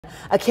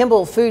A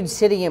Kimball Food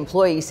City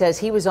employee says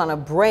he was on a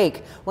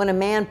break when a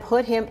man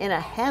put him in a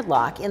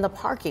headlock in the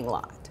parking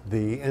lot.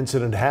 The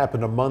incident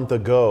happened a month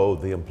ago.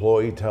 The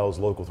employee tells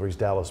Local 3's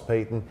Dallas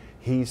Payton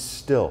he's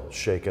still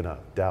shaken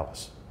up.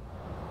 Dallas.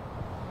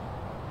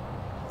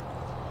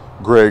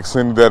 Greg,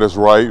 Cindy, that is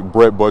right.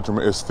 Brett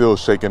Budgerman is still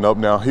shaken up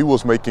now. He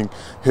was making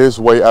his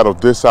way out of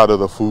this side of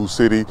the Food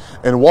City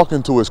and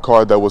walking to his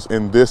car that was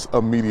in this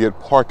immediate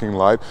parking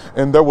lot.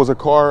 And there was a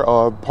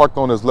car parked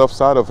on his left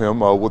side of him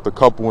with a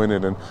couple in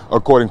it. And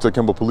according to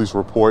Kimball police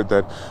report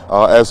that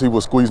as he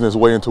was squeezing his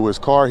way into his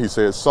car, he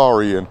said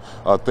sorry, and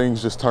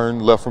things just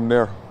turned left from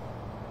there.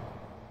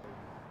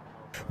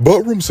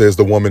 Buttram says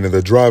the woman in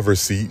the driver's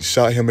seat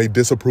shot him a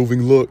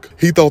disapproving look.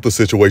 He thought the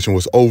situation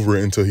was over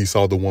until he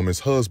saw the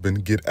woman's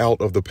husband get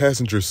out of the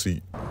passenger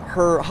seat.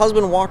 Her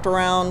husband walked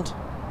around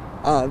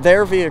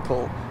their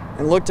vehicle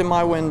and looked in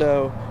my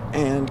window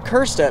and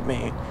cursed at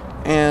me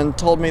and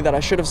told me that I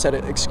should have said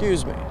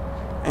excuse me.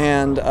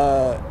 And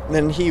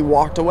then he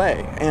walked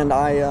away, and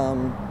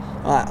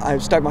I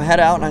stuck my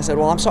head out and I said,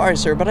 well, I'm sorry,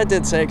 sir, but I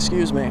did say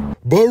excuse me.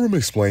 Buttram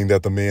explained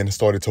that the man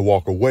started to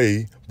walk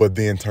away, but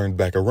then turned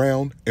back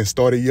around and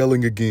started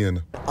yelling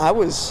again. I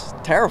was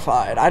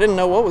terrified. I didn't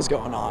know what was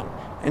going on.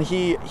 And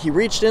he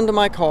reached into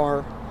my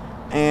car,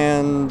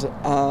 and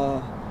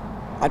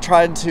I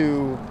tried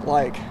to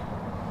I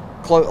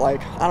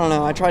don't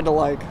know, I tried to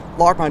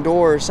lock my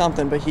door or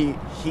something, but he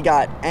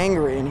got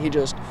angry, and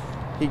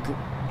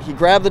he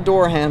grabbed the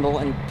door handle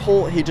and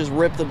he just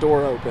ripped the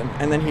door open,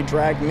 and then he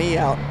dragged me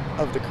out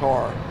of the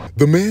car.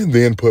 The man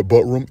then put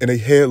Buttram in a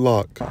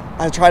headlock.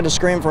 I tried to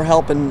scream for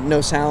help and no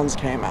sounds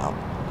came out.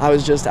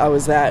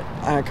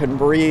 I couldn't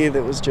breathe.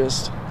 It was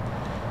just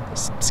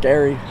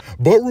scary.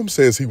 Buttram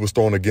says he was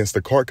thrown against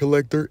the cart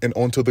collector and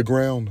onto the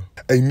ground.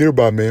 A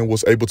nearby man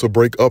was able to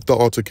break up the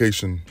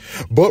altercation.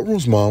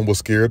 Buttram's mom was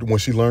scared when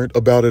she learned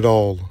about it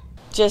all.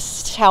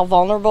 Just how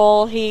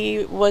vulnerable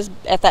he was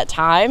at that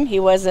time. He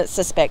wasn't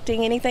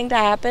suspecting anything to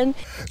happen.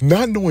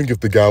 Not knowing if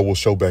the guy will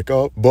show back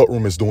up,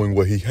 Buttram is doing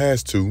what he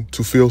has to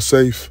feel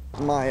safe.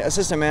 My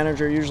assistant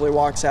manager usually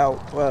walks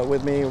out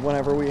with me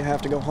whenever we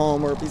have to go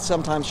home, or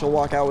sometimes she'll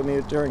walk out with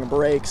me during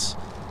breaks.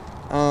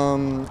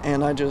 And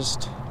it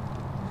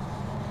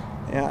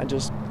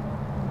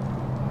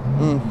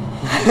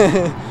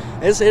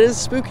is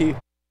spooky.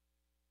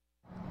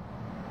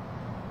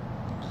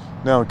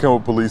 Now, Kimball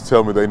police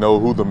tell me they know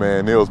who the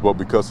man is, but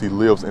because he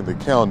lives in the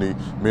county,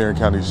 Marion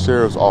County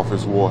Sheriff's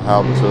Office will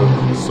have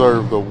to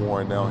serve the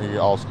warrant. Now,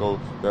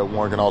 that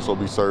warrant can also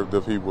be served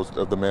if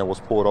the man was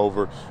pulled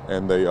over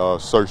and they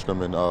searched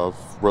him and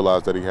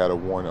realized that he had a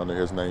warrant under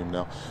his name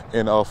now.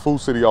 And Food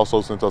City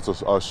also sent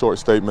us a short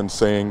statement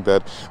saying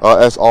that,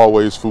 as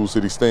always, Food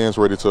City stands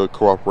ready to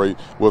cooperate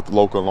with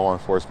local law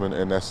enforcement,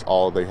 and that's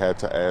all they had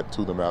to add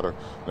to the matter.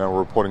 Now, we're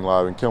reporting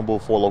live in Kimball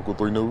for Local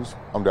 3 News.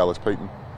 I'm Dallas Payton.